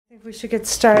I think we should get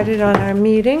started on our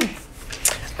meeting.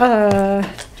 The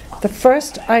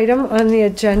first item on the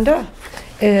agenda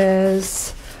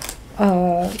is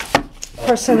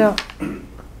personnel.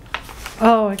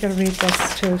 Oh, I gotta read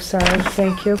this too, sorry,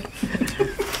 thank you.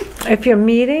 If you're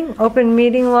meeting, open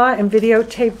meeting law and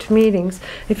videotaped meetings.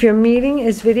 If your meeting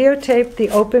is videotaped,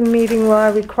 the open meeting law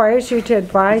requires you to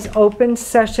advise open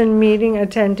session meeting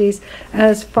attendees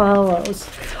as follows.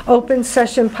 Open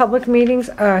session public meetings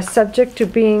are subject to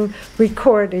being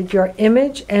recorded. Your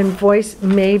image and voice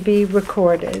may be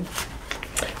recorded.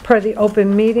 Per the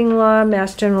open meeting law,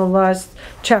 Mass General Laws,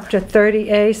 Chapter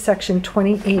 30A, Section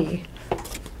 20E.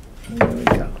 There we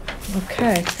go.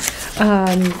 Okay.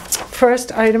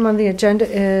 First item on the agenda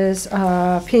is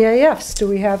PAFs. Do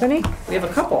we have any? We have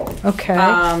a couple. Okay.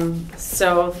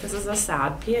 So this is a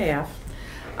sad PAF.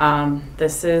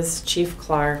 This is Chief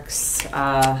Clark's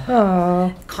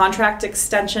contract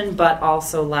extension, but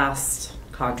also last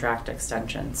contract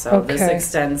extension. So this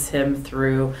extends him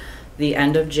through the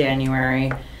end of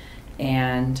January,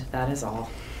 and that is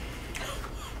all.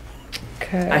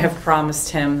 Okay. I have promised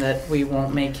him that we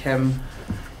won't make him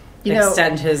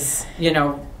extend his,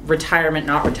 retirement,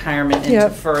 not retirement into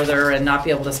further, and not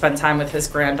be able to spend time with his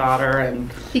granddaughter.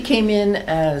 And he came in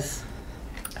as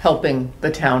helping the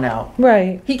town out.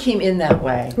 Right. He came in that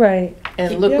way. Right.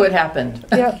 And look what happened.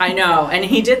 Yep. I know. And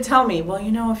he did tell me, well,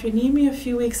 if you need me a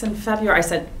few weeks in February, I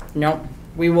said, no,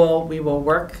 we will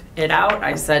work it out.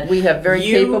 I said, we have very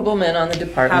capable men on the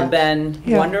department. Have been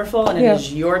wonderful, and it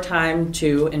is your time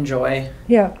to enjoy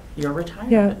your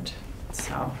retirement.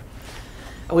 So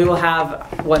we will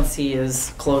have, once he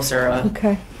is closer,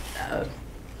 a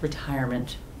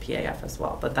retirement PAF as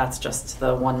well. But that's just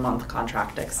the 1 month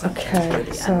contract extension through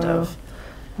the end of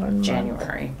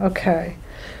January. Okay.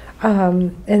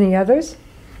 Any others?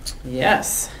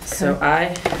 Yes. Okay. So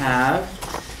I have,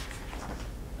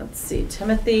 let's see,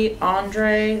 Timothy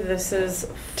Andre. This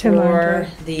is for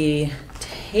the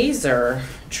TASER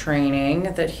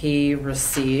training that he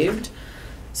received.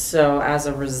 So as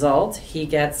a result, he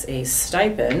gets a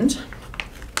stipend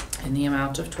in the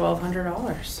amount of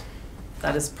 $1,200.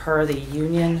 That is per the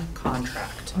union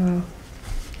contract. Wow.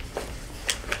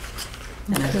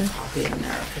 And I have a copy in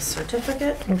there of his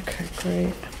certificate. Okay,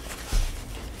 great.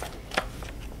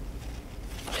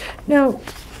 Now,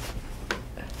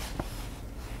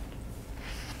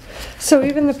 so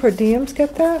even the per diems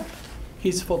get that?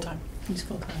 He's full-time. He's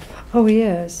full-time. Oh, he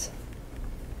is.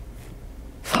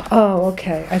 Oh,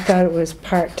 okay. I thought it was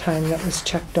part-time that was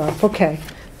checked off. Okay.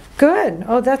 Good.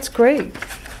 Oh, that's great.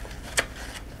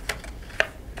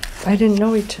 I didn't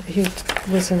know he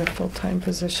was in a full-time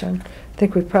position. I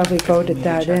think we probably voted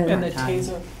that in. And the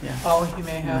TASER? Yeah. Oh, he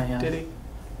may have, did he?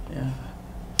 Yeah.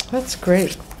 That's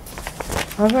great.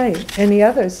 All right. Any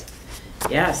others?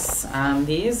 Yes.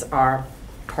 These are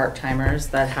part-timers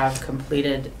that have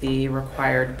completed the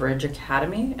required Bridge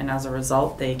Academy, and as a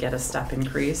result, they get a step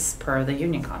increase per the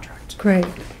union contract. Great.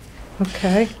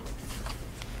 Okay.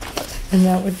 And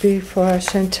that would be for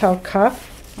Chantel Cuff.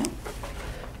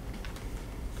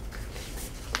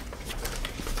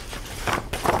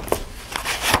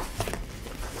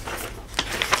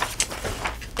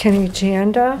 Kenny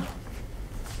Janda.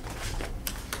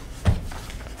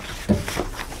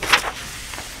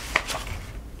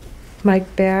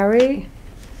 Mike Barry.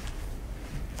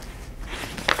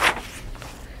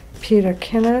 Peter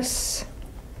Kinnis.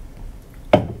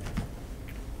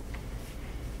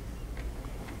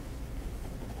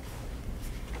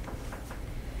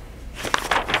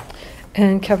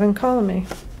 And Kevin Colamy.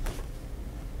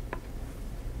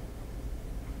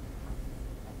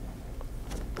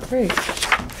 Great.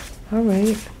 All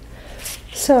right.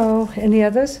 So, any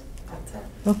others? That's it.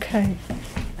 Okay.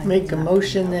 Make a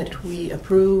motion that we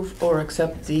approve or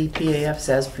accept the PAFs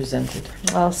as presented.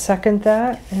 I'll second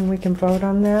that, and we can vote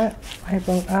on that. I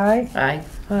vote aye. Aye.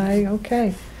 Aye,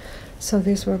 okay. So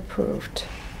these were approved.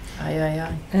 Aye, aye,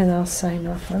 aye. And I'll sign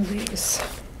off on these.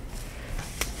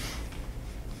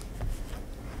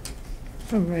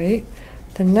 All right.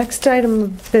 The next item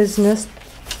of business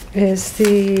is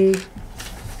the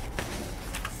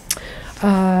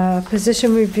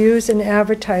position reviews and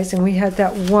advertising. We had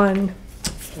that one.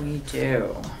 We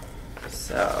do.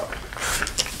 So,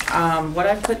 what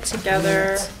I put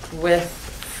together with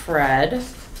Fred,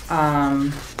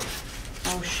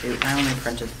 oh shoot, I only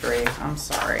printed 3. I'm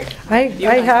sorry. I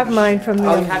have mine from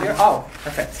the. Oh, you have your,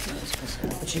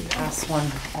 perfect. Would you pass one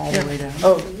all the way down?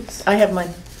 Oh, please? I have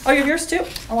mine. Oh, you have yours too?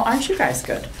 Oh, well, aren't you guys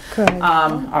good? Good.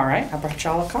 All right, I brought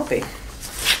y'all a copy.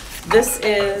 This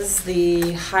is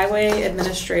the Highway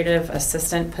Administrative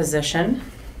Assistant position.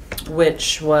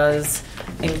 which was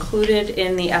included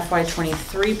in the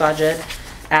FY23 budget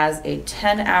as a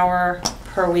 10-hour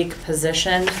per week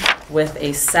position with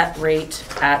a set rate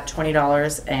at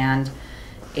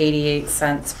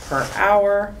 $20.88 per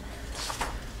hour.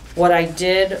 What I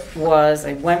did was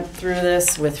I went through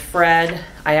this with Fred.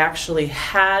 I actually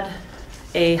had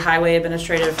a highway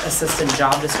administrative assistant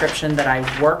job description that I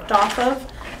worked off of,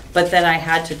 but then I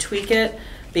had to tweak it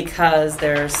because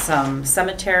there's some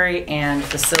cemetery and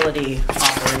facility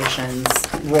operations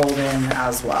rolled in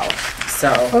as well.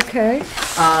 So, Okay,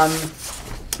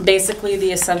 basically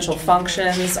the essential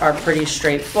functions are pretty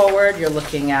straightforward. You're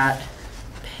looking at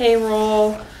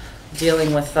payroll,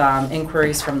 dealing with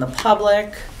inquiries from the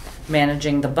public,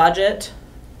 managing the budget,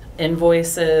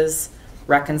 invoices,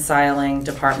 reconciling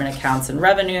department accounts and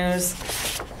revenues,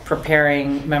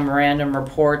 preparing memorandum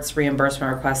reports,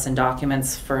 reimbursement requests, and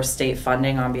documents for state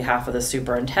funding on behalf of the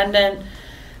superintendent,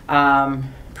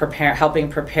 helping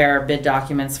prepare bid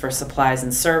documents for supplies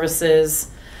and services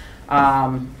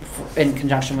in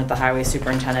conjunction with the highway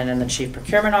superintendent and the chief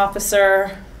procurement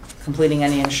officer, completing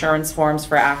any insurance forms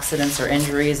for accidents or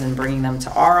injuries and bringing them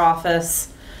to our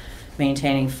office,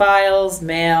 maintaining files,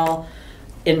 mail,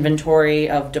 inventory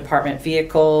of department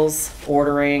vehicles,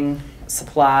 ordering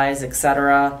supplies,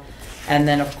 etc. And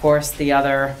then, of course, the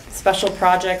other special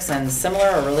projects and similar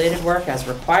or related work as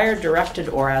required, directed,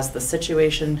 or as the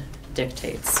situation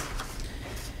dictates.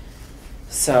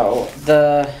 So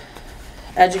the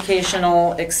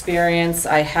educational experience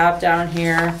I have down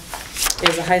here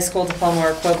is a high school diploma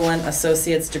or equivalent,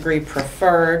 associate's degree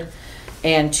preferred,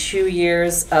 and 2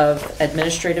 years of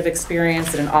administrative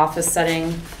experience in an office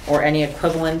setting or any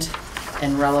equivalent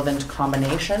and relevant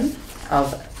combination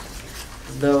of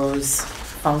those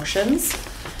functions.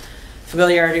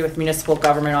 Familiarity with municipal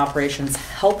government operations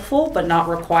helpful but not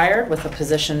required with a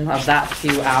position of that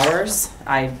few hours.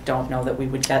 I don't know that we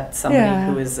would get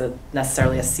somebody who is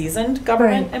necessarily a seasoned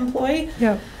government employee.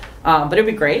 yeah, But it'd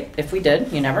be great if we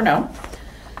did, you never know.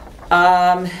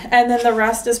 And then the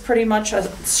rest is pretty much a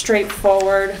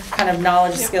straightforward kind of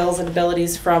knowledge, skills, and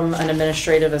abilities from an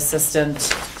administrative assistant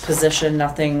position.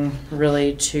 Nothing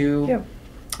really too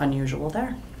unusual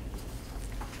there.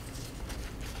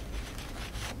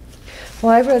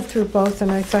 well, I read through both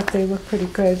and I thought they looked pretty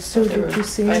good. Sue, did you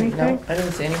see anything? No, I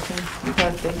didn't see anything. You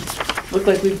got things. Looked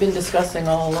like we've been discussing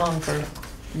all along for a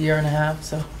year and a half,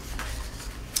 so.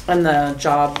 And the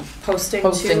job posting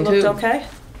too looked okay?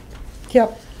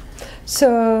 Yep.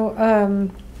 So,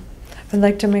 I'd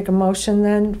like to make a motion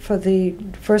then for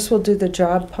first we'll do the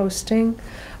job posting.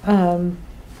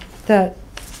 That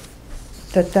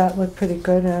looked pretty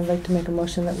good, and I'd like to make a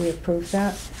motion that we approve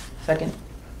that. Second.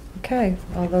 Okay,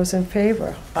 all those in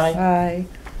favor? Aye. Aye.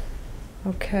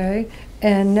 Okay,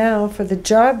 and now for the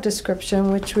job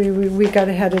description, which we got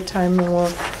ahead of time and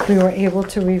we were able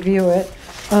to review it.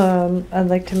 I'd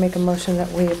like to make a motion that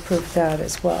we approve that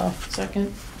as well.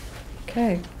 Second.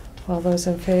 Okay, all those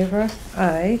in favor?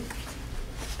 Aye.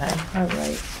 Aye. All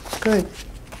right, good.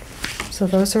 So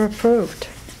those are approved.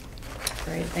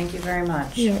 Great, thank you very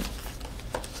much. Yep.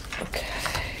 Okay.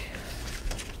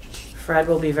 Fred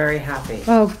will be very happy.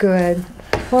 Oh, good.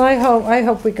 Well, I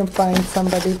hope we can find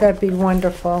somebody. That'd be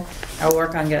wonderful. I'll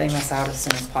work on getting this out as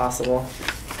soon as possible.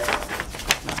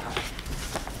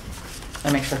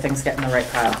 And make sure things get in the right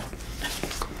pile.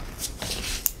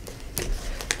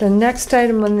 The next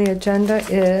item on the agenda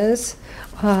is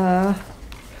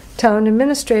town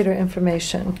administrator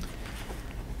information.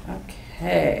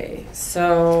 Okay,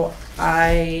 so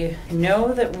I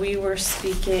know that we were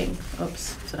speaking,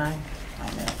 oops, did I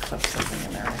may have clipped something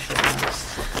in there I shouldn't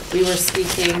have. We were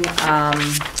speaking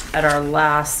at our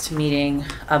last meeting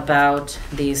about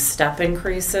these step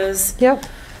increases. Yep.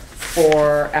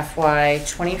 For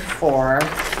FY24,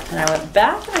 and I went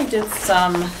back and I did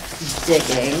some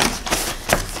digging,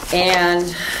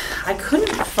 and I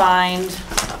couldn't find,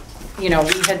 we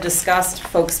had discussed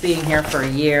folks being here for a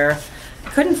year.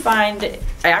 Couldn't find,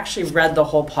 I actually read the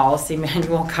whole policy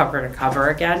manual cover to cover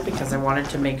again because I wanted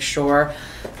to make sure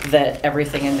that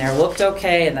everything in there looked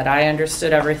okay and that I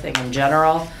understood everything in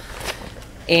general.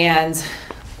 And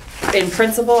in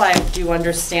principle, I do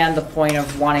understand the point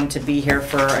of wanting to be here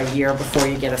for a year before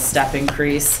you get a step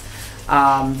increase.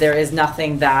 There is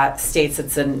nothing that states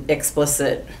it's an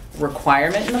explicit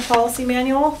requirement in the policy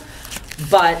manual,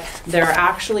 but there are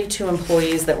actually 2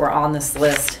 employees that were on this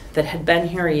list that had been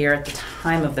here a year at the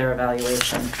time of their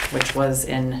evaluation, which was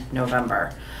in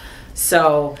November.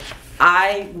 So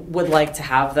I would like to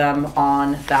have them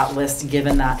on that list,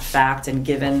 given that fact and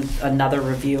given another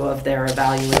review of their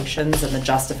evaluations and the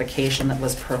justification that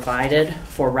was provided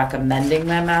for recommending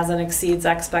them as an exceeds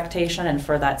expectation and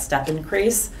for that step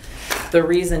increase. The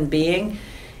reason being,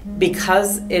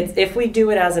 because if we do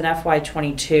it as an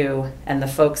FY22 and the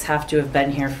folks have to have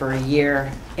been here for a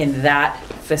year in that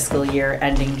fiscal year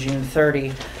ending June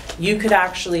 30, you could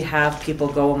actually have people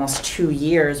go almost 2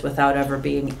 years without ever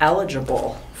being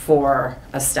eligible for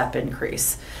a step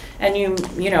increase. And you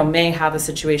know, may have a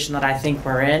situation that I think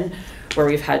we're in, where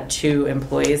we've had 2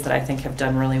 employees that I think have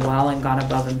done really well and gone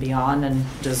above and beyond and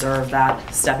deserve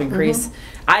that step increase.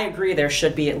 I agree there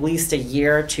should be at least a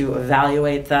year to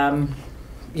evaluate them,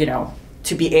 you know,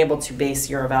 to be able to base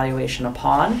your evaluation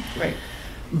upon. Right.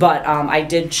 But I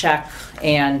did check,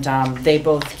 and they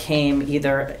both came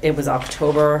either, it was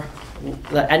October,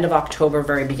 the end of October,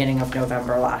 very beginning of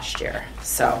November last year.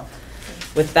 So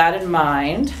with that in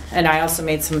mind, and I also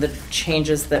made some of the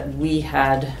changes that we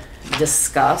had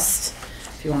discussed.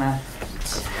 If you want to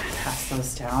pass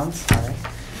those down, sorry.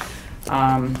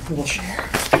 We'll share.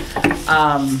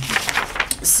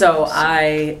 So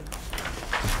I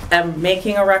am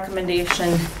making a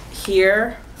recommendation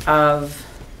here of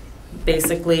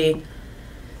basically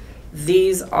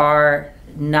these are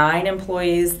 9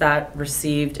 employees that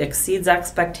received exceeds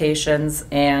expectations,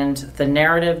 and the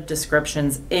narrative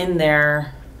descriptions in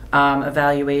their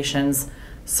evaluations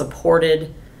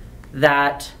supported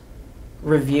that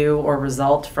review or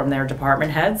result from their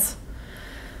department heads.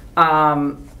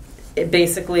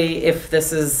 Basically, if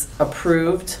this is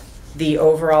approved, the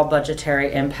overall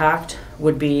budgetary impact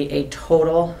would be a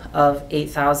total of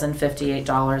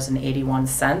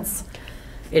 $8,058.81.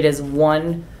 It is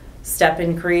 1 step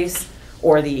increase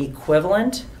or the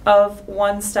equivalent of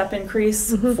 1 step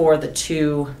increase for the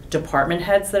 2 department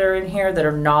heads that are in here that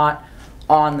are not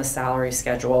on the salary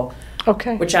schedule.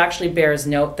 Okay. Which actually bears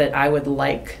note that I would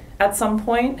like at some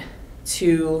point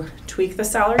to tweak the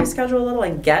salary schedule a little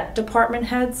and get department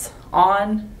heads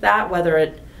on that, whether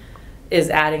it is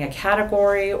adding a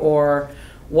category or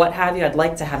what have you. I'd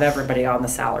like to have everybody on the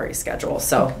salary schedule.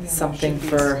 So Yeah, something there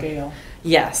should be a for, scale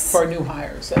yes. for new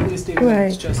hires, at least even if Right.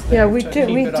 it's just Yeah, there we to did,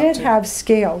 keep we it up did to. have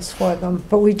scales for them,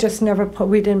 but we just never put,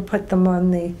 we didn't put them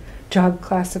on the job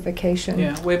classification.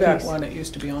 Yeah, way back piece. when it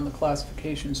used to be on the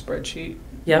classification spreadsheet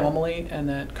Yep. normally, and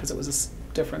then, because it was a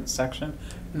different section,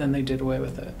 and then they did away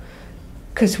with it.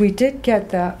 Because we did get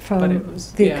that But from it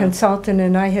was- the yeah. consultant,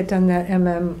 and I had done that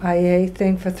MMIA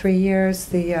thing for 3 years,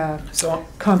 the So,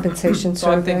 compensation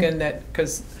so I'm survey. thinking that,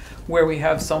 because where we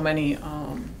have so many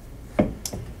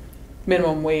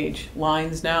minimum wage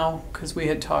lines now, because we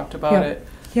had talked about Yeah. it,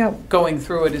 Yep, going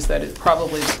through it, is that it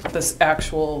probably, this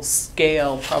actual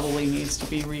scale probably needs to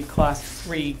be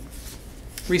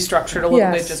restructured a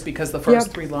little bit, Yes. just because the first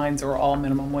Yep. 3 lines are all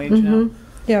minimum wage now.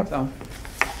 yep, So,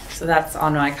 So that's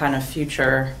on my kind of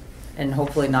future, and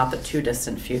hopefully not the too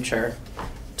distant future,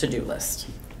 to-do list.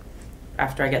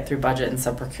 After I get through budget and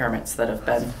some procurements that have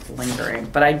been lingering.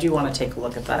 But I do want to take a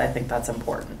look at that. I think that's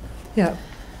important. yep,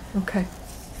 okay.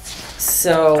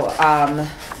 So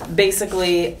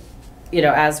basically, you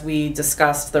know, as we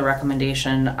discussed, the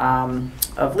recommendation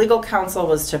of legal counsel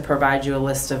was to provide you a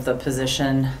list of the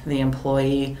position, the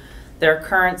employee, their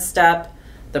current step,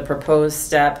 the proposed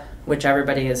step, which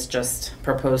everybody has just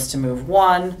proposed to move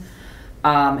 1,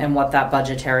 and what that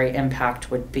budgetary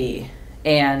impact would be.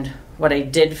 And what I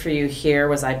did for you here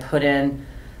was I put in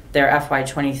their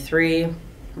FY23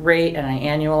 rate and I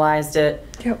annualized it,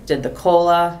 Yep. did the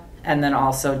COLA, and then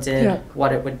also did Yep.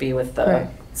 what it would be with the Right.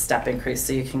 step increase,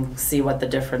 so you can see what the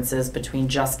difference is between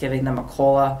just giving them a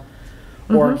COLA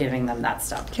or Mhm. giving them that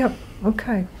step. Yep,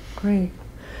 okay, great.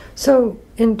 So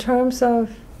in terms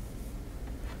of,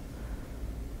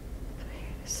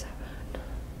 387.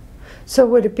 So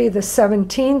would it be the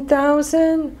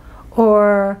 17,000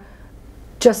 or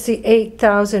just the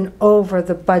 8,000 over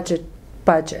the budget,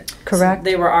 correct? So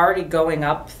they were already going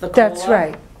up the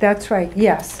COLA. That's right,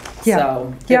 yes, yeah,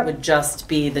 So it Yep. would just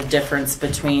be the difference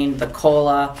between the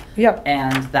COLA yep.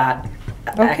 and that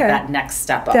Okay. that next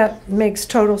step up. That makes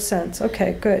total sense,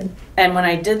 okay, good. And when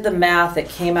I did the math, it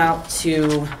came out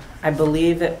to, I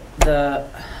believe the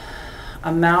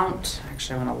amount,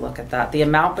 actually I want to look at that, the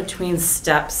amount between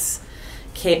steps,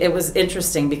 it was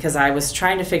interesting because I was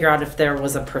trying to figure out if there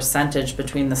was a percentage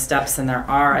between the steps, and there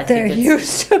are. I There think it's,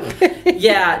 used to be.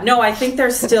 yeah, no, I think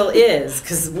there still is,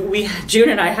 because June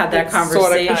and I had that it sorta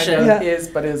conversation. kind of Yeah. is,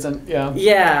 but isn't, yeah.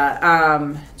 Yeah,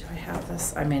 do I have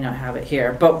this? I may not have it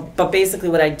here, but basically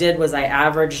what I did was I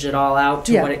averaged it all out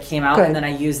to Yeah, what it came out, good. and then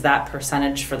I used that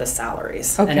percentage for the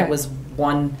salaries. And Okay. it was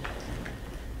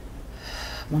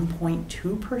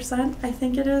 1.2%, I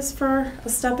think it is for a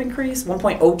step increase.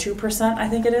 1.02%, I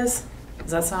think it is.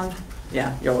 Does that sound?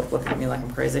 Yeah, you're looking at me like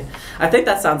I'm crazy. I think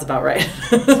that sounds about right.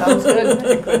 Sounds good.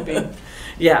 It could be.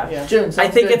 Yeah. June, I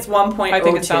sounds think good. it's 1.02. I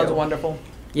think it sounds wonderful.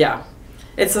 Yeah.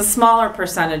 It's a smaller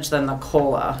percentage than the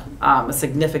COLA, a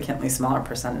significantly smaller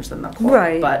percentage than the COLA.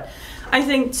 Right. But I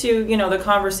think too, the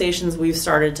conversations we've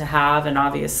started to have, and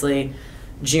obviously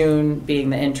June being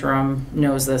the interim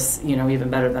knows this, even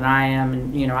better than I am,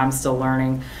 and I'm still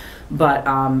learning.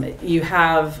 But you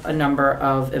have a number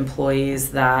of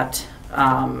employees that,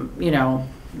 as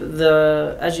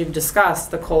you've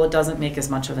discussed, the COLA doesn't make as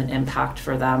much of an impact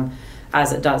for them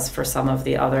as it does for some of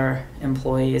the other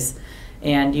employees.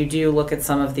 And you do look at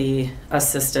some of the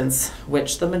assistants,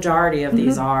 which the majority of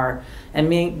these are, and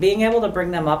being able to bring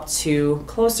them up to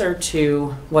closer to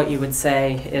what you would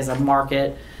say is a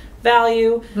market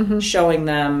value, showing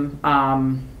them,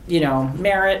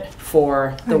 merit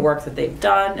for the work that they've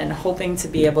done, and hoping to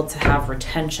be able to have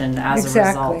retention as a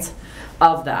result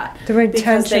of that. The retention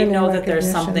because they know and that there's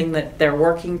recognition. something that they're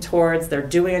working towards, they're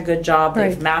doing a good job,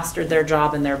 they've Right. mastered their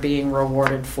job, and they're being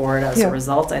rewarded for it as Yeah. a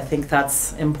result. I think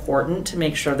that's important to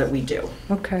make sure that we do.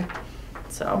 Okay.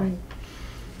 So, Right.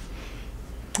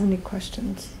 Any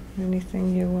questions?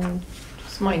 Anything you want?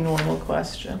 It's my normal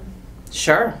question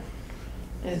sure.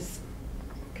 is,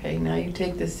 okay, now you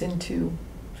take this into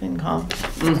FinCom,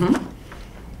 Mm-hmm.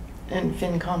 and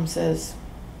FinCom says,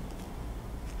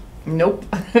 nope,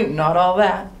 not all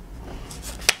that.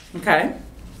 Okay.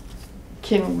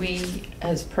 Can we,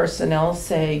 as personnel,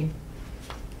 say,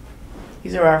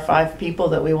 these are our 5 people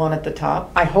that we want at the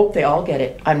top? I hope they all get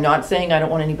it. I'm not saying I don't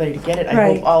want anybody to get it. I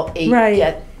Right. hope all 8 Right.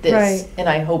 get this, Right. and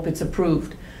I hope it's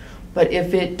approved. But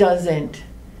if it doesn't,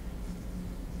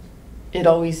 it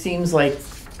always seems like,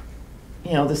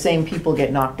 the same people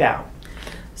get knocked out.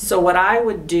 So what I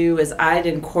would do is I'd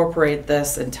incorporate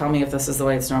this, and tell me if this is the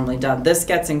way it's normally done. This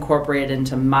gets incorporated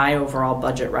into my overall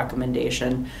budget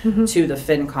recommendation to the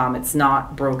FinCom. It's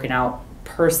not broken out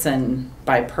person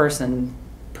by person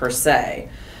per se.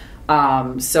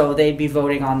 So they'd be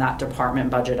voting on that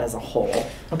department budget as a whole.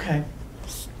 Okay.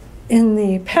 Mm-hmm. In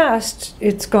the past,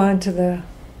 it's gone to the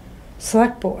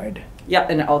select board. Yep,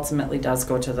 and it ultimately does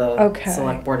go to the Okay.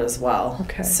 select board as well.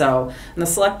 Okay. So, and the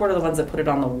select board are the ones that put it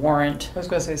on the warrant. I was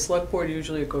gonna say, select board,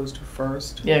 usually it goes to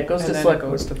first. Yeah, it goes and to then select it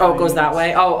goes board. to Oh, it goes that finance.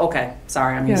 way? Oh, okay.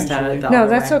 Sorry, I'm used to Usually. it the No, other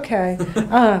that's way. okay.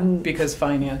 Because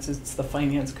finance, it's the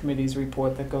finance committee's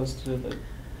report that goes to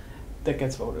that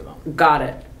gets voted on. Got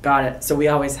it. So we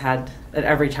always had, at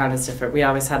every town is different, we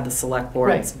always had the select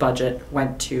board's Right. budget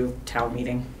went to town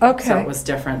meeting. So Okay. it was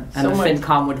different. And So the much-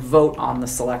 FinCom would vote on the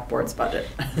select board's budget.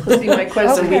 See, my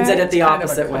question, So we Okay. did it the Kind of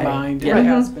a opposite way. combined, Yeah. it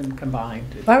has been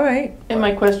combined. All right. and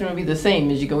my question would be the same,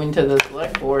 as you go into the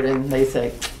select board and they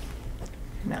say,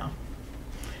 no.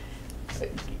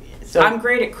 So, I'm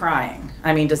great at crying.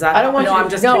 I mean, does that? I don't want no, you, I'm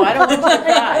just no, kidding. I don't want you to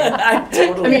cry. I'm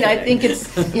totally I mean, I kidding. think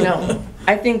it's,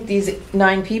 I think these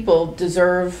 9 people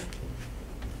deserve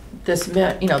this,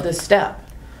 this step.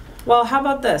 Well, how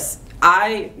about this?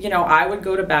 I would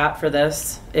go to bat for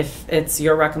this if it's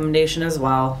your recommendation as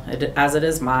well, as it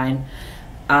is mine.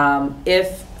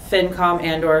 If FinCom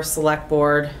and/or Select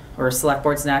Board, or Select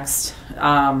Board's next,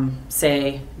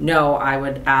 say no, I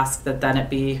would ask that then it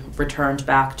be returned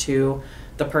back to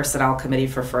the Personnel Committee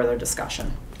for further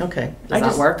discussion. Okay. Does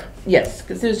that work? Yes,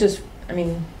 because there's just,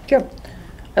 Yep.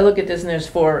 I look at this and there's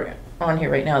 4 on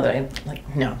here right now that I'm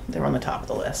like, no, they're on the top of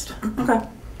the list. Okay.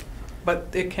 But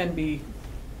it can be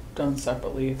done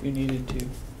separately if you needed to,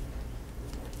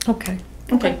 Okay.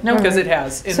 Okay, no, because it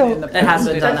has. So- in the It has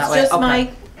been done that's that way. just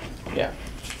Okay. Yeah,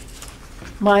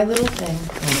 my little thing.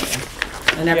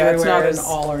 And yeah, it's not everywhere an is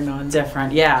all or none.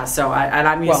 different. Yeah. So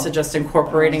I'm used Well, to just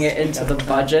incorporating it into the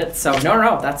budget. So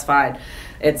no, that's fine.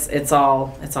 It's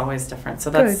always different. So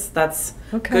that's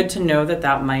Okay. good to know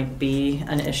that might be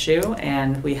an issue,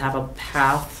 and we have a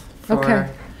path for Okay.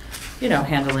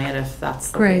 handling it if that's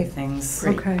the way Great. things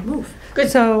Okay. move. Good,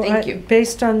 So, thank you.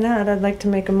 based on that, I'd like to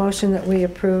make a motion that we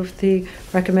approve the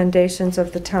recommendations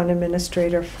of the town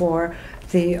administrator for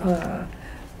the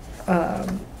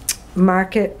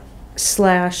market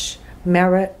 /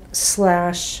 merit /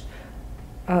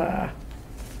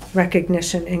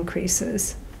 recognition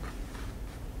increases.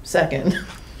 Second.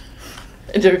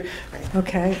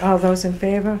 Okay, all those in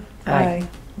favor? Aye.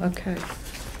 Okay.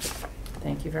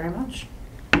 Thank you very much.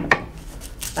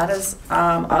 That is,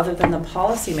 other than the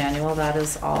policy manual, that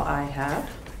is all I have.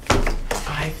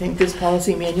 I think this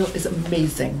policy manual is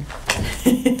amazing.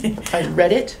 I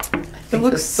read it. I It think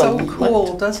looks the so select-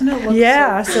 cool, doesn't it? Look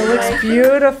Yeah, so it looks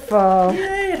beautiful.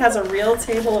 Yay, it has a real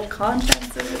table of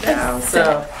contents in it now.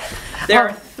 So There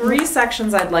are 3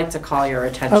 sections I'd like to call your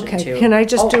attention to. Okay, can I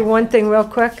just do Oh, one thing real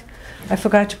quick? I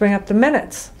forgot to bring up the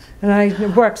minutes, and I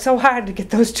worked so hard to get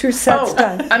those 2 sets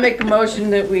done. I make a motion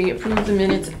that we approve the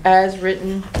minutes as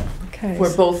written Okay. for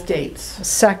both dates.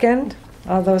 Second,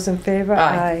 all those in favor?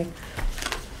 Aye.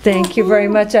 Thank you very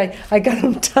much. I got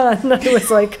them done. I was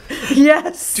like,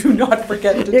 yes. Do not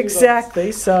forget to do those.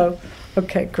 Exactly, so,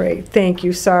 okay, great. Thank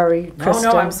you, sorry, Kristen.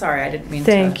 No, I'm sorry, I didn't mean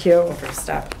Thank to you.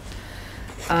 overstep.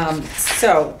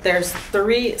 So there's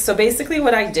 3, so basically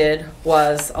what I did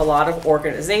was a lot of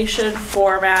organization,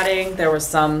 formatting, there was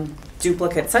some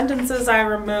duplicate sentences I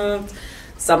removed,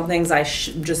 some things I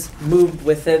just moved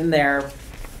within their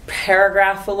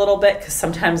paragraph a little bit, because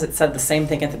sometimes it said the same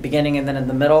thing at the beginning and then in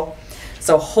the middle.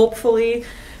 So hopefully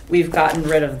we've gotten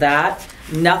rid of that.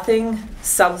 Nothing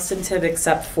substantive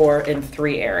except for in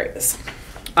 3 areas.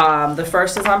 The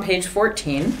first is on page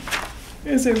 14.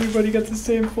 Is everybody got the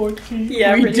same 14?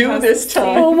 Yeah, We everybody do has this the same.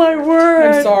 time. Oh, my word.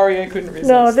 I'm sorry, I couldn't resist.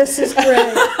 No, this is great.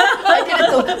 I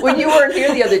did it when you weren't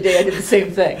here the other day. I did the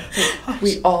same thing.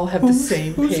 We all have the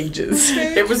same pages.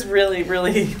 It was really,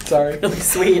 really, Sorry. really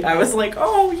sweet. I was like,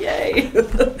 oh, yay.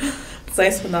 It's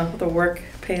nice when the work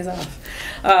pays off.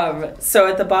 So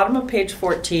at the bottom of page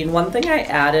 14, one thing I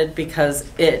added because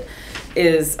it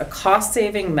is a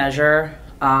cost-saving measure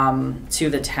to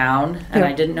the town, and Yeah.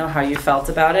 I didn't know how you felt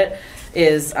about it,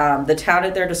 is the town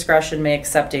at their discretion may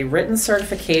accept a written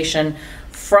certification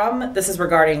from, this is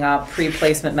regarding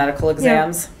pre-placement medical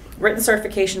exams, written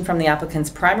certification from the applicant's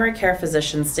primary care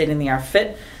physician stating they are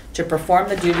fit to perform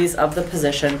the duties of the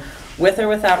position with or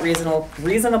without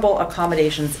reasonable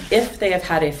accommodations if they have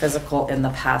had a physical in the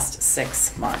past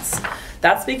 6 months.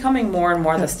 That's becoming more and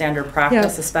more the standard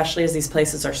practice, especially as these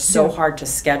places are so Yeah. hard to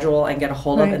schedule and get a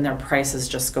hold of, Right. and their prices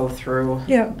just go through.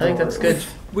 Yeah. I think that's good.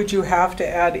 Would you have to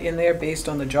add in there based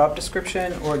on the job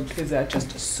description, or is that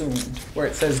just assumed, where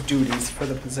it says duties for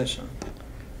the position?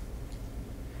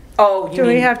 Oh, you Do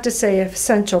we mean, have to say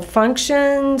essential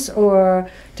functions, or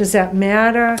does that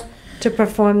matter to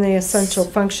perform the essential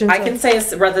functions? I can say,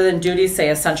 rather than duties, say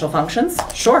essential functions?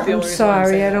 Sure. The I'm only reason why I'm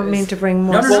sorry, saying I that don't mean is- to bring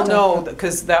more No, no, stuff. Well, up. no,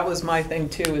 because that was my thing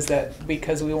too, is that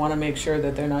because we want to make sure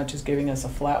that they're not just giving us a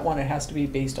flat one, it has to be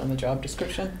based on the job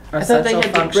description. I thought they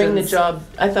Essential had to bring the functions. job,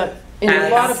 I thought in a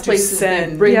As lot of to places they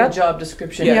send. bring the Yep. job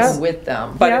description Yes. with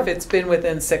them. But Yep. if it's been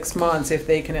within 6 months, if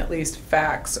they can at least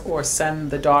fax or send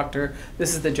the doctor,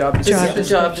 this is the job This is description. the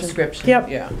job description. Yep,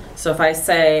 Yeah, So if I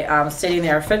say, stating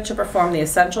they are fit to perform the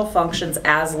essential functions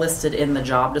as listed in the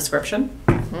job description,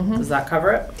 Mhm. does that cover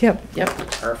it? yep. Yep.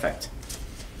 Perfect.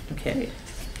 Okay.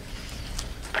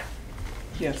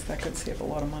 yes, that could save a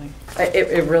lot of money.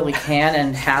 It really can,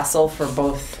 and hassle for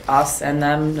both us and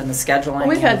them, and the scheduling. Well,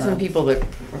 we've had and some the- people that,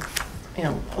 you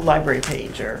know, a library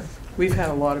page or, We've had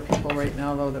a lot of people right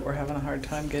now, though, that we're having a hard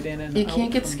time getting in and you out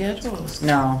can't get from- schedules.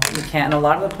 No, you can't. And a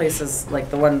lot of the places,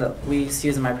 like the one that we used to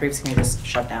use in my previous community, just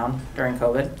shut down during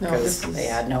COVID No, because this is- they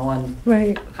had no one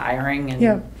Right, hiring, and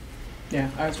yeah. Yeah,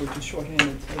 ours were just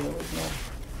shorthanded, so there was no,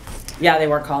 yeah, they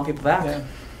weren't calling people back. yeah.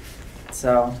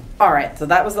 So, all right, so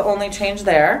that was the only change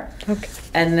there. Okay.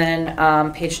 And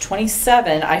then page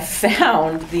 27, I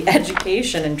found the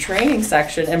education and training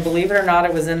section, and believe it or not,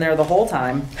 it was in there the whole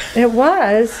time. It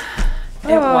was. It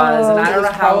was, and I It don't know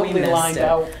was how we probably missed lined it.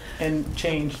 out and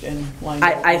changed and lined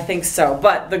out. I think so,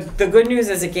 but the good news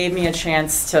is it gave me a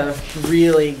chance to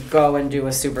really go and do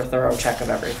a super thorough check of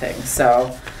everything.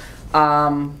 So,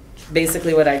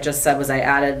 basically what I just said was I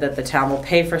added that the town will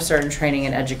pay for certain training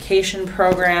and education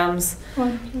programs.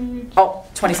 Oh,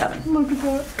 27. Look at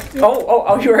that. Yep.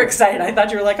 Oh, you were excited. I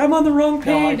thought you were like, I'm on the wrong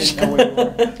No, I page. didn't know where you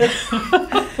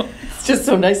were. It's just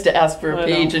so nice to ask for I a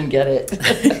page know. and get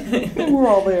it. We're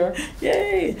all there.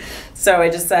 Yay. So I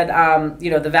just said,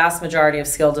 the vast majority of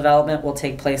skill development will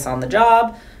take place on the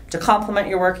job. To complement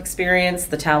your work experience,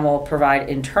 the town will provide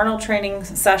internal training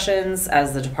sessions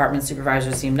as the department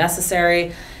supervisors deem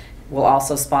necessary. We'll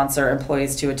also sponsor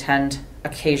employees to attend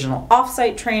occasional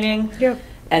off-site training. Yep.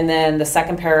 And then the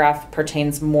second paragraph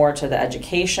pertains more to the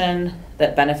education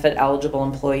that benefit eligible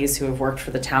employees who have worked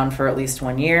for the town for at least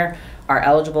 1 year are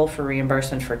eligible for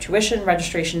reimbursement for tuition,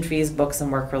 registration fees, books, and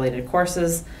work-related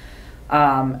courses,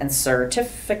 and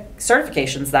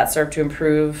certifications that serve to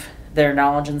improve their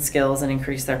knowledge and skills and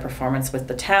increase their performance with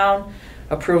the town.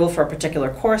 Approval for a particular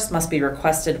course must be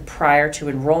requested prior to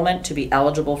enrollment to be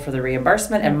eligible for the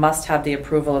reimbursement and must have the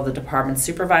approval of the department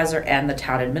supervisor and the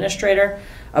town administrator.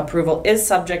 Approval is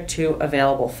subject to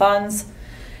available funds.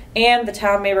 And the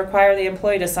town may require the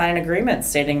employee to sign an agreement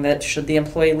stating that should the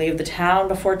employee leave the town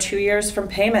before 2 years from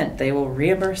payment, they will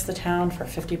reimburse the town for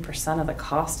 50% of the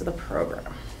cost of the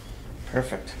program.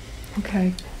 Perfect.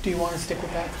 Okay. Do you want to stick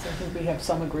with that? Because I think we have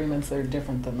some agreements that are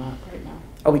different than that right now.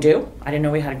 Oh, we do? I didn't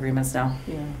know we had agreements now.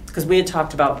 Yeah. Because we had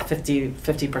talked about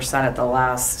 50% at the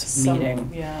last Some-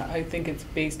 meeting. Yeah, I think it's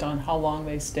based on how long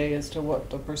they stay as to what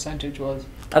the percentage was.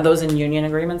 Are those in union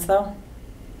agreements though?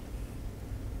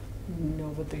 No,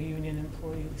 but the union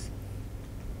employees.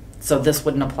 So this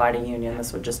wouldn't apply to union,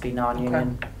 this would just be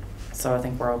non-union. So I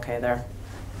think we're okay there.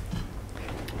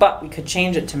 But we could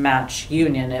change it to match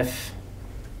union if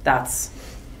that's,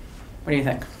 what do you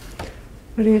think?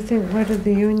 What do you think? What did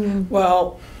the union?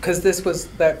 Well, because this was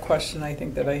that question I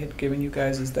think that I had given you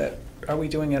guys, is that, are we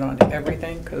doing it on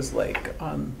everything? Because like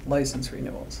on license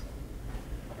renewals.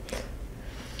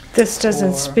 This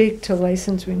doesn't Or- speak to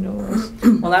license renewals.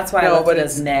 Well, that's why I No, left but it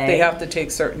it's, as nay. they have to take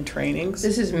certain trainings.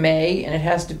 This is May, and it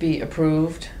has to be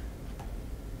approved.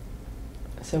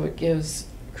 So it gives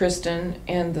Kristen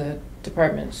and the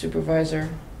department supervisor,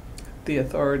 The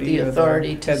authority. The or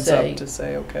authority to heads say- up to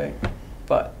say, okay,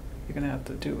 but you're gonna have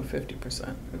to do a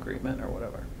 50% agreement or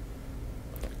whatever.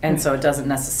 And so it doesn't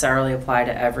necessarily apply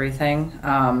to everything.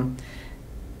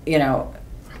 You know,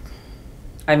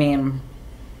 I mean,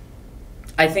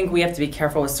 I think we have to be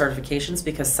careful with certifications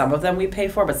because some of them we pay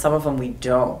for, but some of them we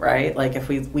don't, right? Like if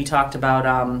we talked about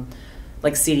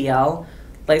like CDL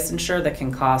licensure that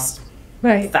can cost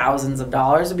Right. thousands of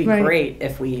dollars. It'd be Right. great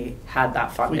if we had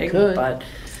that funding, could. but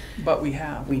But we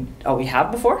have. we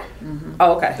have before? Mhm.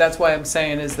 Oh, okay. That's why I'm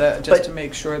saying is that just But- to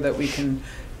make sure that we can,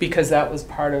 because that was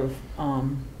part of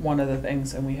one of the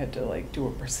things, and we had to like do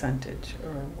a percentage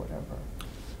or whatever.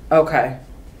 Okay.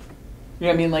 You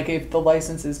know what I mean? Like if the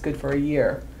license is good for a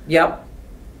year, Yep.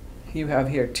 you have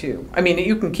here too. I mean,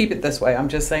 you can keep it this way. I'm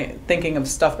just saying, thinking of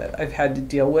stuff that I've had to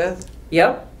deal with.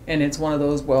 Yep. And it's one of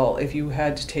those, well, if you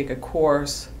had to take a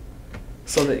course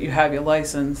so that you have your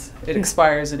license, it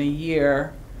expires in a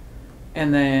year,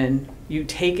 and then you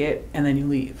take it and then you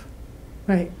leave.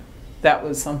 Right. That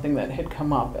was something that had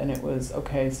come up, and it was,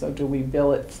 okay, so do we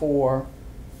bill it for,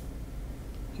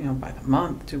 you know, by the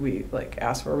month? Do we like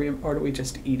ask for or do we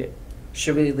just eat it?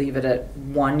 Should we leave it at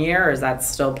 1 year, or is that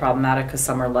still problematic because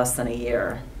some are less than a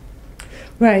year?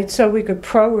 Right. So we could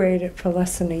prorate it for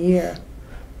less than a year.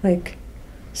 Like,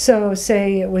 so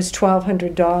say it was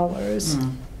 $1,200 Hmm.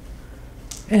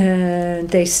 and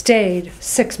they stayed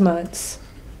 6 months.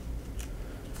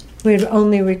 We'd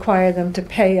only require them to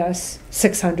pay us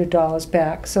 $600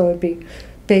 back. So it'd be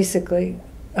basically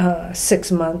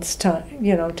 6 months time,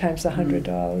 times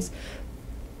 $100.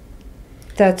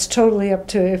 That's totally up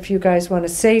to if you guys want to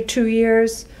say 2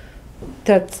 years.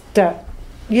 That.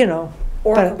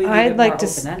 Or But could we leave I'd it like more to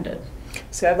s- open-ended?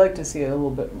 See, I'd like to see it a little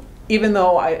bit, even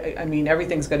though I mean,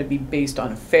 everything's got to be based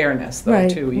on fairness though, Right,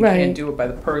 too. You right. can't do it by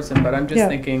the person, but I'm just Yeah.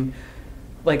 thinking,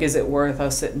 like, is it worth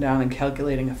us sitting down and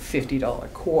calculating a $50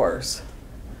 course?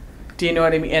 Do you know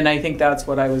what I mean? And I think that's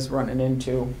what I was running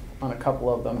into on a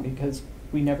couple of them, because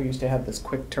we never used to have this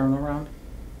quick turnaround.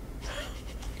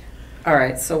 All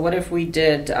right, so what if we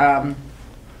did,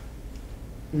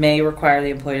 may require the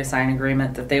employee to sign an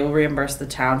agreement that they will reimburse the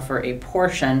town for a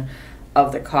portion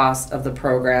of the cost of the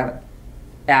program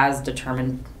as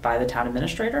determined by the town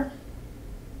administrator?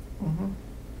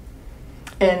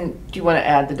 and do you want to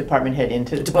add the department head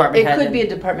into The department head It could and- be a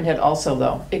department head also,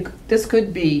 though. This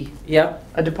could be Yep.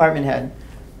 a department head.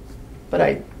 But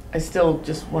I still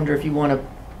just wonder if you want to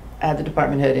add the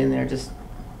department head in there, just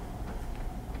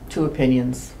 2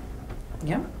 opinions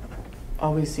Yep.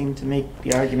 always seem to make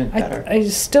the argument better. I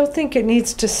still think it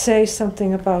needs to say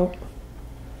something about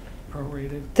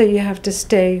Prorated. that you have to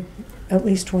stay at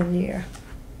least 1 year.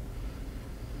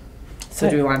 So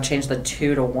do we want to change the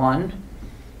 2 to 1?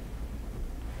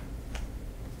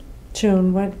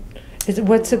 June,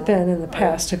 what's it been in the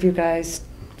past? Have you guys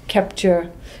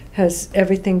has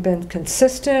everything been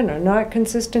consistent or not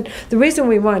consistent? The reason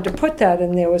we wanted to put that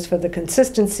in there was for the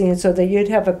consistency and so that you'd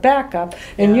have a backup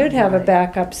and Yeah, you'd have a right.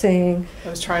 backup saying, I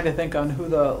was trying to think on who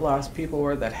the last people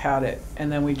were that had it,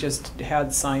 and then we just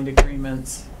had signed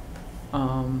agreements.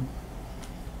 I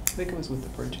think it was with the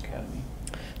Bridge Academy.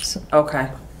 so- Okay.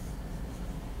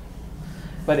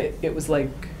 But it was like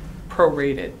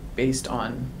prorated based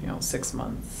on, 6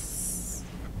 months,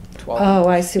 12 months. oh,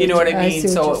 I see. You know what I I mean? see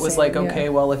what So you're it was saying, like, yeah. okay,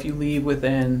 well, if you leave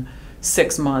within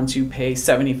 6 months, you pay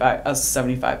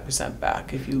 75%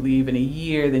 back. If you leave in a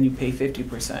year, then you pay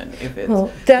 50%. If it's, Well,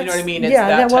 you that's, know what I mean? It's yeah,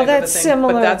 that well, type of a that's thing.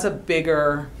 similar. But that's a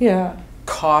bigger Yeah,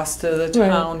 cost to the Right.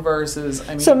 town versus,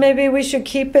 I mean. so maybe we should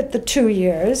keep it the 2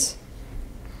 years.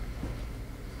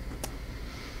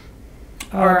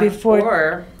 Or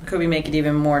could we make it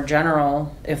even more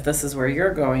general if this is where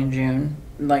you're going, June?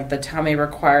 Like the town may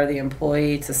require the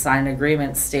employee to sign an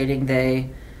agreement stating they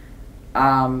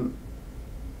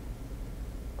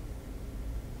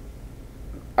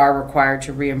are required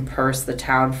to reimburse the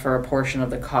town for a portion of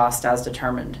the cost as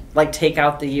determined. Like take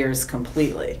out the years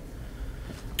completely.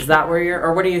 Is that where you're,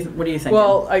 or what do you think?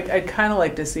 Well, I'd kind of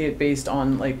like to see it based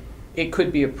on, like, it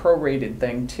could be a prorated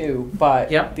thing too,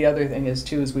 but Yep. the other thing is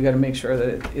too, is we gotta make sure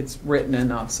that it's written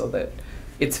enough so that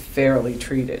it's fairly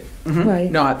treated.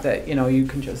 Right. Not that, you know, you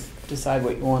can just decide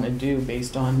what you wanna do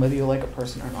based on whether you like a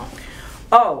person or not.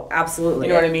 Oh, absolutely.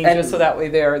 You know what I mean? And- Just so that way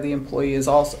there, the employee is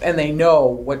also, and they know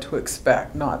what to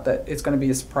expect, not that it's gonna be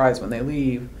a surprise when they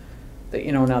leave, that,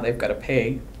 you know, now they've gotta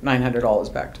pay $900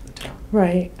 back to the town.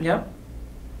 Right. Yep.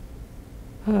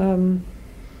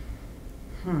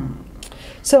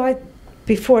 So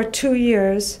before 2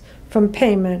 years from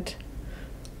payment,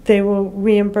 they will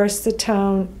reimburse the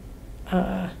town,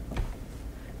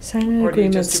 sign an Or do you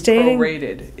agreement just do stating.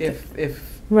 prorated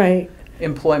if Right,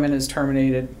 employment is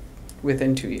terminated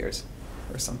within 2 years,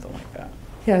 or something like that?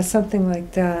 yeah, something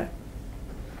like that.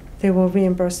 They will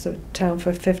reimburse the town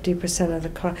for 50% of the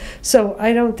cost. So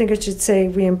I don't think it should say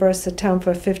reimburse the town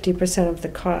for 50% of the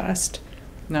cost.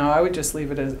 No, I would just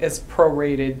leave it as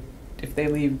prorated if they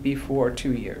leave before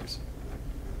 2 years.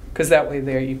 Because that way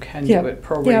there, you can do Yeah, it yeah,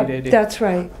 prorated. that's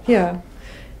right, yeah.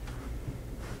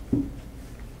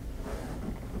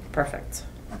 Perfect.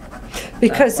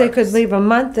 Because they could works. leave a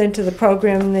month into the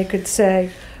program and they could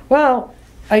say, well,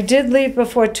 I did leave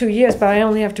before 2 years, but I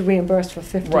only have to reimburse for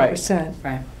 50%.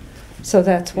 Right. So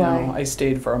that's You know, why, I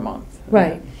stayed for a month.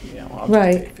 Right. You know, I'll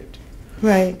Right. just take 50.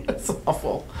 right, That's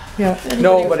awful. yeah.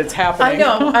 No, but it's I happening.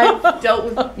 know, I dealt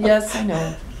with, yes, I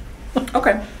know.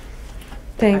 Okay.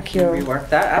 Thank I can you. rework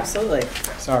that, absolutely.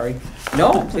 Sorry.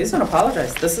 No, please don't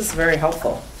apologize. This is very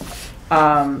helpful.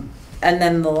 And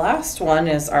then the last one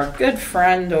is our good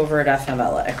friend over at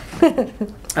FMLA.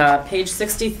 Page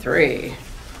 63.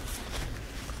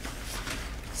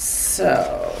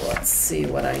 So let's see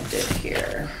what I did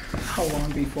here. How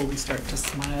long before we start to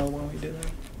smile when we do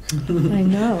that? I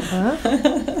know,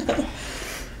 huh?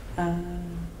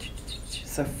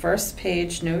 So first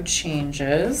page, no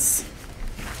changes.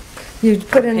 You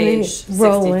put in Page the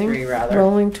rolling, 63 rather.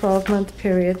 rolling 12-month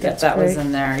period, Yep, that's that was great.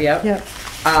 in there, yep. Yep,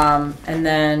 And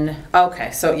then, okay,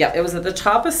 so yeah, it was at the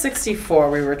top of 64.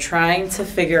 We were trying to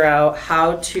figure out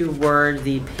how to word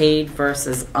the paid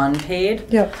versus unpaid.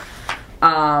 yep,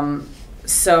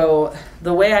 So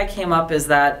the way I came up is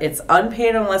that it's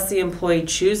unpaid unless the employee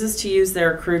chooses to use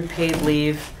their accrued paid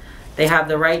leave. They have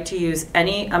the right to use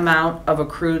any amount of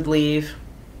accrued leave,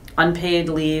 unpaid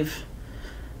leave,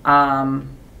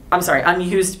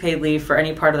 unused paid leave for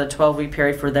any part of the 12-week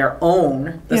period for their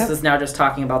own. This Yep. is now just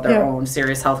talking about their Yep. own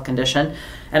serious health condition.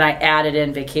 And I added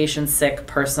in vacation, sick,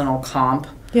 personal comp.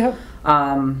 yep,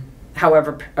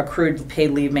 However, accrued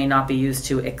paid leave may not be used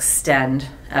to extend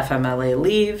FMLA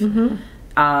leave. mhm,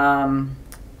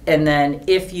 And then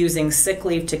if using sick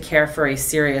leave to care for a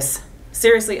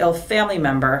seriously ill family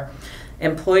member,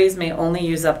 employees may only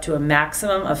use up to a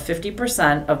maximum of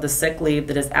 50% of the sick leave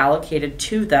that is allocated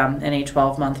to them in a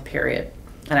 12-month period.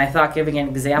 And I thought giving an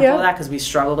example Yeah. of that because we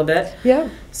struggled a bit. yep,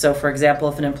 So for example,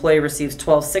 if an employee receives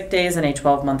 12 sick days in a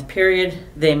 12-month period,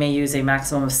 they may use a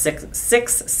maximum of six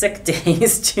sick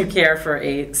days to care for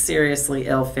a seriously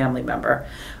ill family member.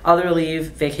 Other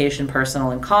leave, vacation, personal,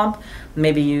 and comp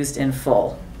may be used in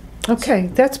full. okay,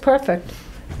 that's perfect.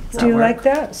 Does Do you that like work?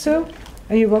 that, Sue?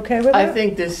 Are you okay with I that?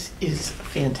 think this is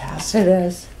fantastic. It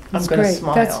is. I'm It's gonna great.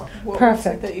 smile. That's What was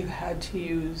perfect. it that you had to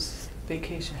use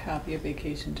happier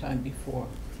vacation time before?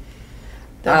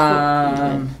 That's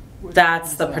what we did.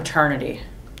 That's the paternity.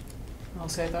 I'll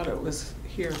say I thought it was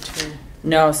here too.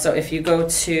 No, so if you go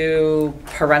to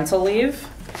parental leave,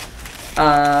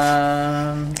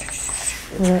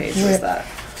 which page was that?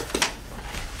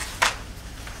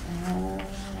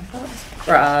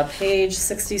 Page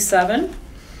 67.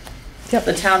 Yep.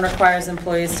 The town requires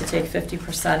employees to take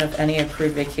 50% of any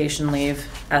accrued vacation leave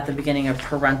at the beginning of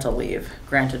parental leave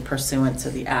granted pursuant to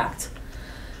the act.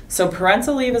 So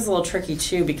parental leave is a little tricky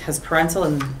too because parental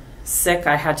and sick,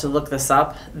 I had to look this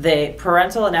up.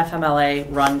 Parental and FMLA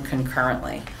run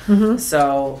concurrently. Mhm.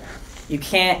 So you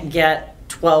can't get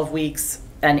 12 weeks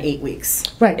and 8 weeks.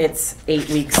 Right. It's 8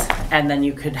 weeks and then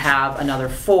you could have another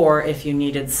 4 if you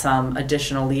needed some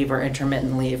additional leave or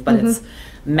intermittent leave, but it's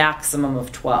maximum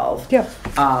of 12. Yep,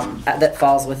 That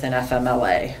falls within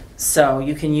FMLA. So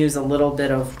you can use a little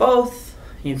bit of both.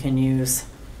 You can use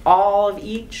all of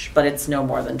each, but it's no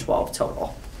more than 12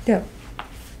 total. yep.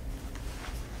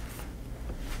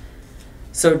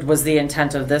 So was the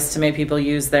intent of this to make people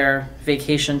use their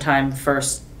vacation time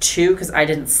first too? Because I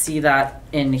didn't see that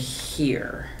in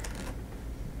here.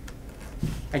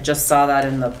 I just saw that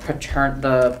in the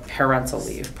parental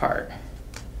leave part.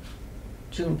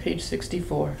 June, page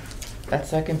 64, that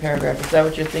second paragraph, is that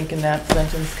what you're thinking, that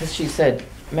sentence? Because she said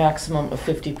maximum of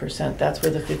 50%, that's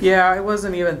where the 50. Yeah, I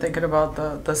wasn't even thinking about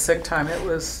the sick time. It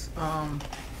was,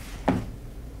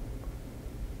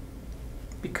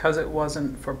 because it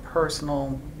wasn't for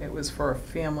personal, it was for a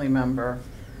family member.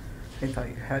 I thought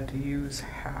you had to use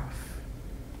half,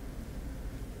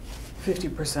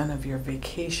 50% of your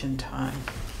vacation time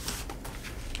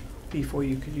before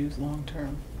you could use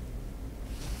long-term.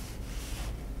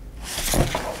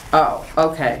 Oh,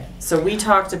 okay. So we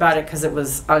talked about it because it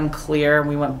was unclear.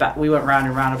 We went back, we went round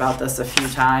and round about this a few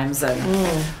times,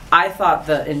 and I thought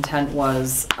the intent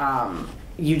was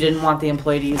you didn't want the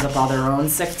employee to use up all their own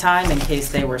sick time in case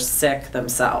they were sick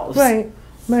themselves. Right,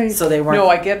 right. So they weren't. No,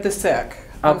 I get the sick.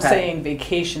 I'm Okay. saying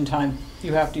vacation time.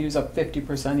 You have to use up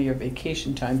 50% of your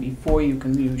vacation time before you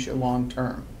can use your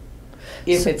long-term.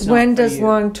 If it's not When for does you.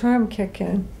 long-term kick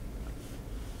in?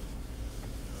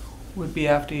 Would be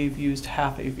after you've used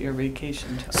half of your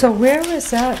vacation time. So where is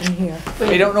that in here?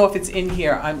 I don't know if it's in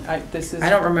here. This is. I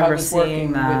don't remember was seeing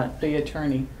working that. with the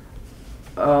attorney.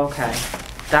 Okay.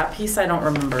 That piece I don't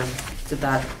remember. Did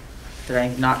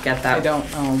I not get that I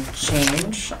don't know.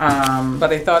 change?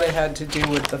 But I thought it had to do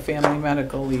with the family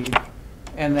medical leave.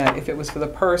 And that if it was for the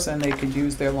person, they could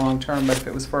use their long-term, but if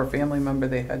it was for a family member,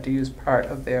 they had to use part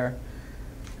of their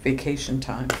vacation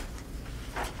time.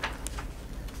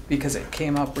 Because it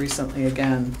came up recently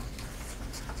again.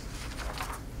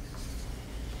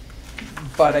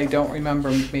 But I don't remember,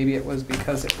 maybe it was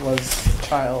because it was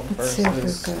child Let's see if we've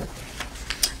versus. got.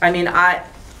 I mean,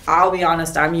 I'll be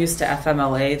honest, I'm used to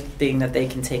FMLA being that they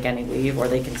can take any leave or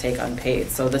they can take unpaid,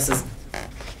 so this is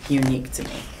unique to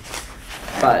me.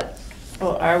 But,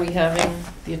 Well, are we having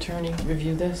the attorney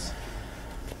review this?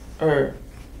 Or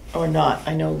not?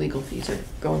 I know legal fees are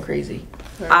going crazy.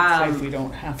 I would say we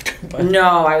don't have to, but.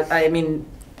 no, I mean,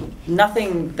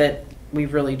 nothing that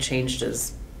we've really changed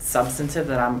is substantive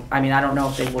that I mean, I don't know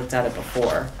if they've looked at it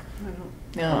before.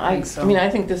 No, I think so. I mean, I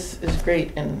think this is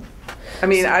great, and I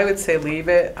mean, I would say leave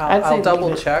it. I'd say I'll leave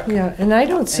double it. check. Yeah, and I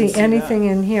don't see see anything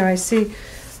in here. I see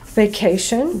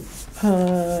vacation,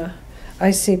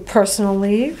 I see personal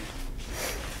leave,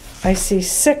 I see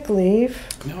sick leave.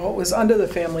 No, it was under the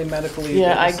family medical leave.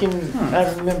 yeah, It was-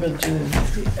 I remember June.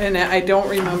 And I don't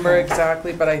remember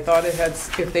exactly, but I thought it had,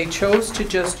 if they chose to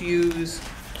just use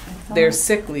their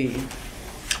sick leave,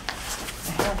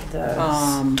 I have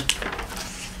this.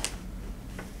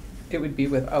 it would be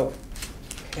without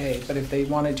pay. But if they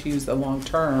wanted to use the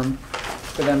long-term,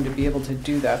 for them to be able to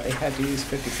do that, they had to use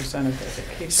 50% of their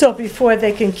vacation. So before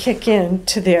they can kick in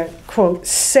to their quote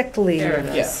sick leave. There it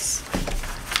is. Yes.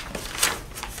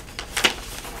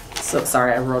 So,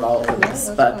 sorry, I wrote all over this,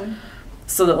 but.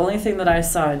 So the only thing that I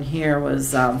saw in here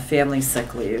was family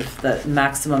sick leave, that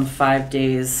maximum 5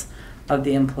 days of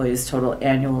the employee's total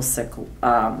annual sick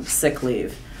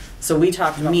leave. So we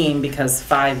talked mean because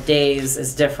 5 days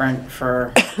is different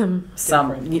for some,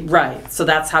 Different. right, so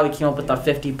that's how we came up with the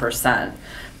 50%.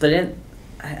 But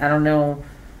I don't know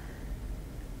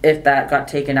if that got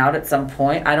taken out at some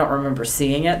point. I don't remember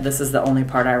seeing it. This is the only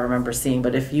part I remember seeing,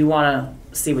 but if you wanna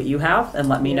see what you have and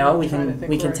let me know, we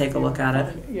can take a look at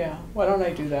it. Yeah, why don't I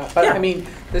do that? But Yeah. I mean,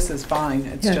 this is fine.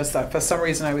 It's Yeah. just that for some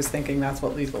reason I was thinking that's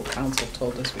what legal counsel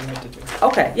told us we had to do.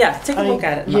 Okay, yeah, take a look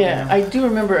at it and let me Yeah, know. I do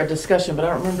remember a discussion, but I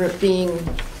don't remember it being,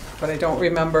 But I don't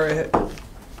remember it.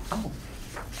 Oh.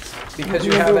 Because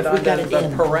you Remember have it if we got under it the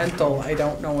in. parental, I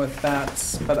don't know if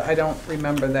that's, but I don't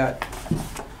remember that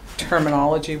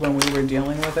terminology when we were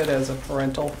dealing with it as a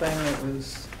parental thing. It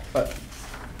was, but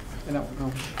I don't know.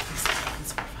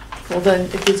 well then,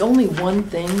 if there's only one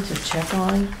thing to check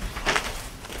on,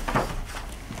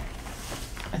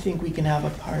 I think we can have a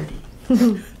party.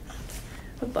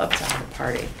 I'd love to have a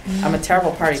party. I'm a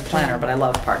terrible party planner, but I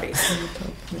love parties.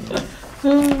 We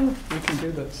can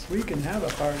do this. We can have a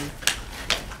party.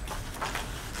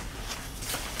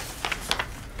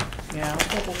 Yeah,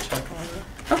 I'll double check on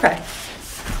it. Okay.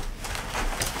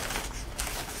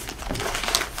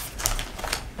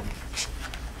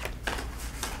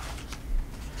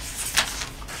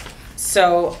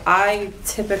 So I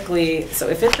typically, so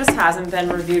if this hasn't been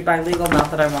reviewed by legal, not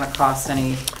that I want to cost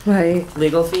any Right,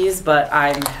 legal fees, but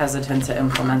I'm hesitant to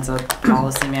implement a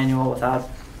policy manual without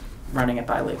running it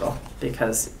by legal,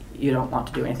 because you don't want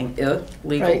to do anything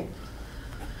illegal. Right.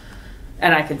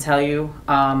 And I can tell you,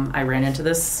 I ran into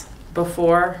this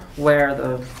before, where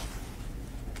the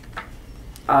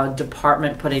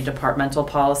department put a departmental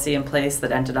policy in place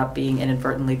that ended up being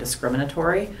inadvertently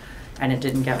discriminatory, and it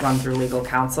didn't get run through legal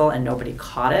counsel, and nobody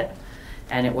caught it.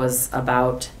 And it was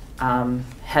about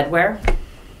headwear,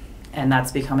 and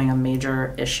that's becoming a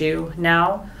major issue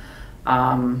now.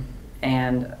 And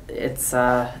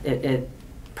it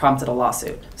prompted a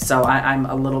lawsuit. So I'm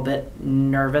a little bit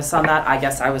nervous on that. I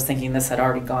guess I was thinking this had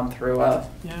already gone through a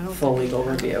Yeah, I don't full think- legal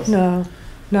review. No,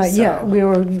 not yet. So- We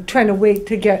were trying to wait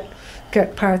to get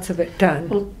parts of it done.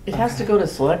 Well, it has to go to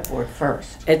select board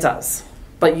first. It does.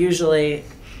 But usually,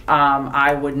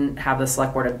 I wouldn't have the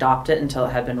select board adopt it until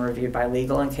it had been reviewed by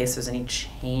legal in case there's any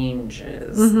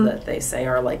changes Mhm. that they say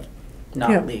are like not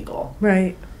Yeah. legal.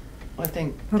 Right, I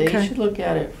think Okay. they should look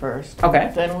at it first.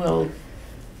 Okay. Then we'll,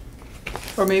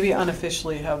 Or maybe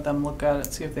unofficially have them look at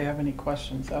it, see if they have any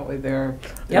questions. That way there,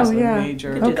 Yeah. there's Oh, a yeah.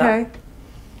 major. Could do that. okay.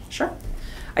 Sure.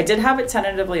 I did have it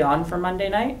tentatively on for Monday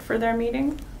night for their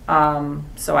meeting.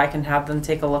 So I can have them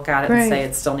take a look at it and Great. say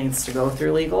it still needs to go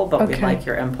through legal, but we'd Okay. like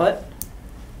your input.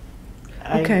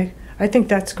 Okay, I think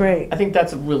that's great. I think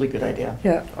that's a really good idea.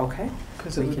 Yeah, Okay.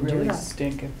 Because We it would can do really that.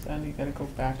 stink if then you gotta go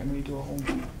back and redo a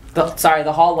whole. Sorry,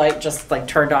 the hall light just like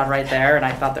turned on right there and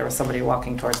I thought there was somebody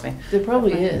walking towards me. There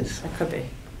probably is. It could be.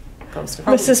 Ghost of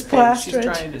Mrs. She's Plastridge.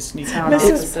 trying to sneak Town out.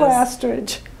 offices. Mrs.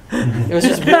 Plastridge. It was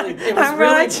just really, it was I'm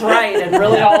really right. bright and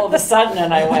really all of a sudden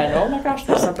and I went, oh my gosh,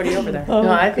 there's somebody over there. Oh,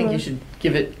 No, I think you God. should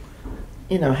give it,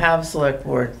 have select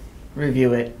board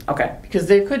review it, Okay, because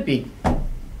there could be,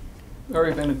 Or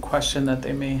even a question that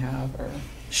they may have, or.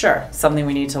 sure. Something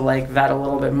we need to like vet a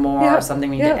little bit more, Yeah, something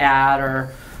we need yeah. to add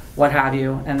or what have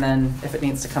you. And then if it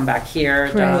needs to come back here,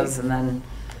 it Great. does, and then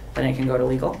it can go to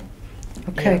legal.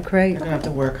 Okay, you're great. gonna have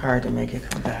to work hard to make it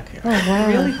come back here. Oh, wow.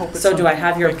 I really hope it's So do I something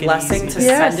have your quick and blessing easy. to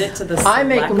Yes. send it to the I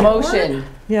make a select board? motion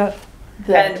Yeah,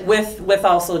 that, And with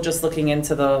also just looking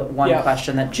into the one Yeah.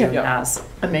 question that June Yeah. has.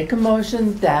 I make a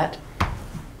motion that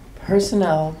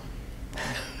personnel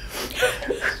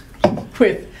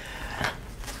with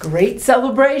great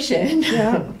celebration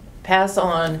Yeah. pass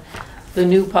on the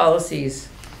new policies,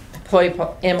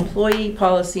 employee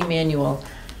policy manual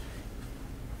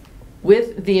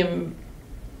with the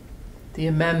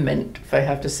amendment, if I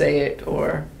have to say it,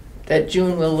 or that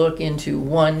June will look into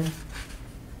one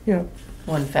yeah.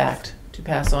 fact to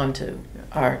pass on to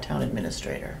our town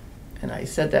administrator. And I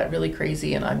said that really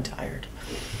crazy and I'm tired.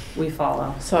 We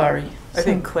follow. Sorry. I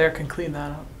think Claire can clean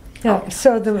that up. Yeah,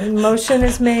 so the motion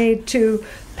is made to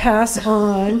pass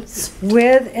on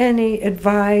with any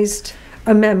advised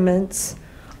amendments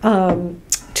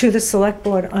to the select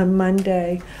board on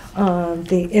Monday,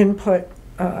 the input,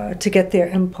 to get their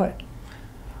input.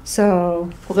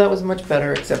 So, Well, that was much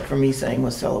better, except for me saying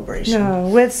was celebration. no,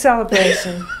 with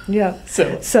celebration, yeah.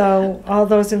 So, So, all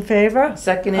those in favor?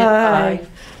 second it, Aye. aye.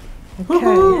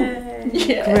 Okay,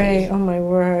 Yay. great, oh my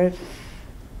word.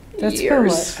 That's been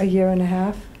what, Years. a year and a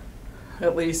half?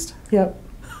 At least. Yep.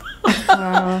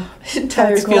 Wow.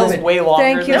 Entire That's Feels COVID. way longer.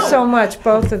 Thank you than- so much,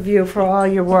 both of you, for all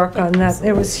your work on that.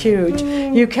 It was huge.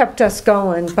 You kept us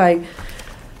going by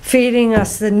feeding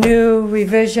us the new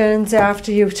revisions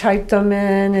after you typed them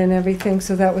in and everything,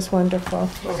 so that was wonderful.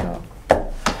 So,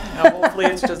 Now, hopefully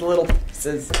it's just little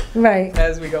pieces right,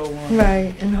 as we go along.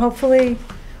 right, and hopefully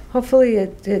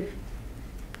it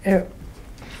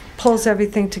pulls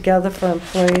everything together for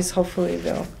employees. Hopefully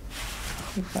they'll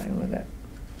be fine with it.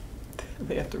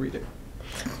 They have to read it.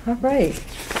 All right.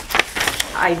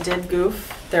 I did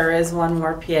goof. There is one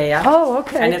more PAF. Oh,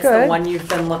 okay, And it's the good. one you've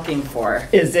been looking for.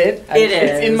 Is it? It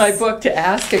It's in is. my book to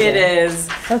ask It again. is.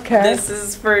 Okay, This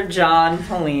is for John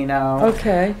Polino.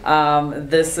 okay,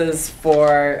 This is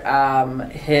for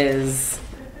his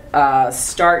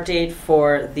start date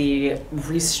for the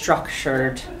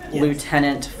restructured Yes.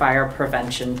 lieutenant fire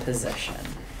prevention position.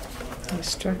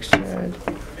 structured.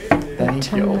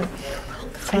 Thank you.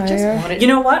 I just Fire. wanted- You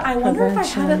know what? I wonder if I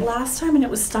had Prevention. it last time and it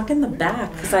was stuck in the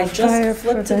back because I just Fire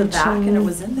flipped to the back and it prevention.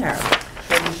 was in there.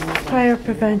 Fire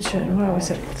prevention, what was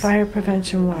it? Fire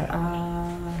prevention what?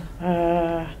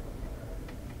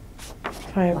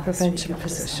 Fire Last prevention week of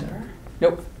position. December.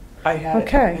 Nope. I had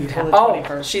Okay. it until the Oh,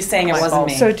 21st. she's saying it My wasn't fault.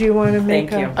 me. So do you want to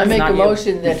make Thank a? you. I make Not a you.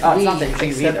 motion that Oh, it's we not that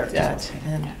you either. accept that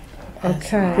and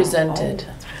Okay, presented.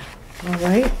 all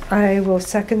right, I will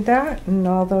second that, and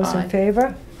all those in Aye.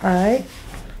 favor? Aye.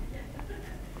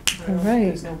 All right,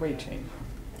 There's no rate change.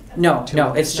 No,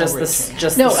 no, it's No just rate the, change.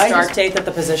 just No, the I start just- date that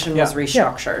the position was Yeah.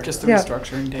 restructured. Just the Yeah.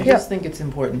 restructuring I date. Yeah. just think it's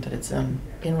important that it's in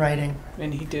writing.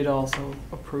 And he did also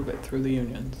approve it through the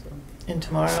union, so. And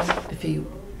tomorrow, if he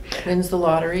wins the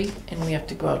lottery and we have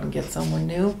to go out and get someone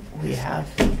new, we have.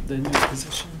 The new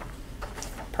position.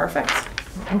 Perfect.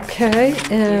 okay,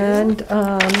 and,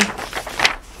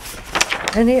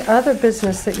 any other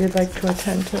business that you'd like to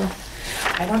attend to?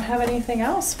 I don't have anything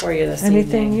else for you this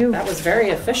Anything evening. you- That was very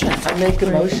efficient. I make a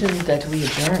motion that we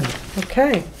adjourn.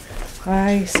 Okay,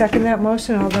 I second that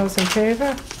motion, all those in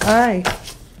favor? Aye.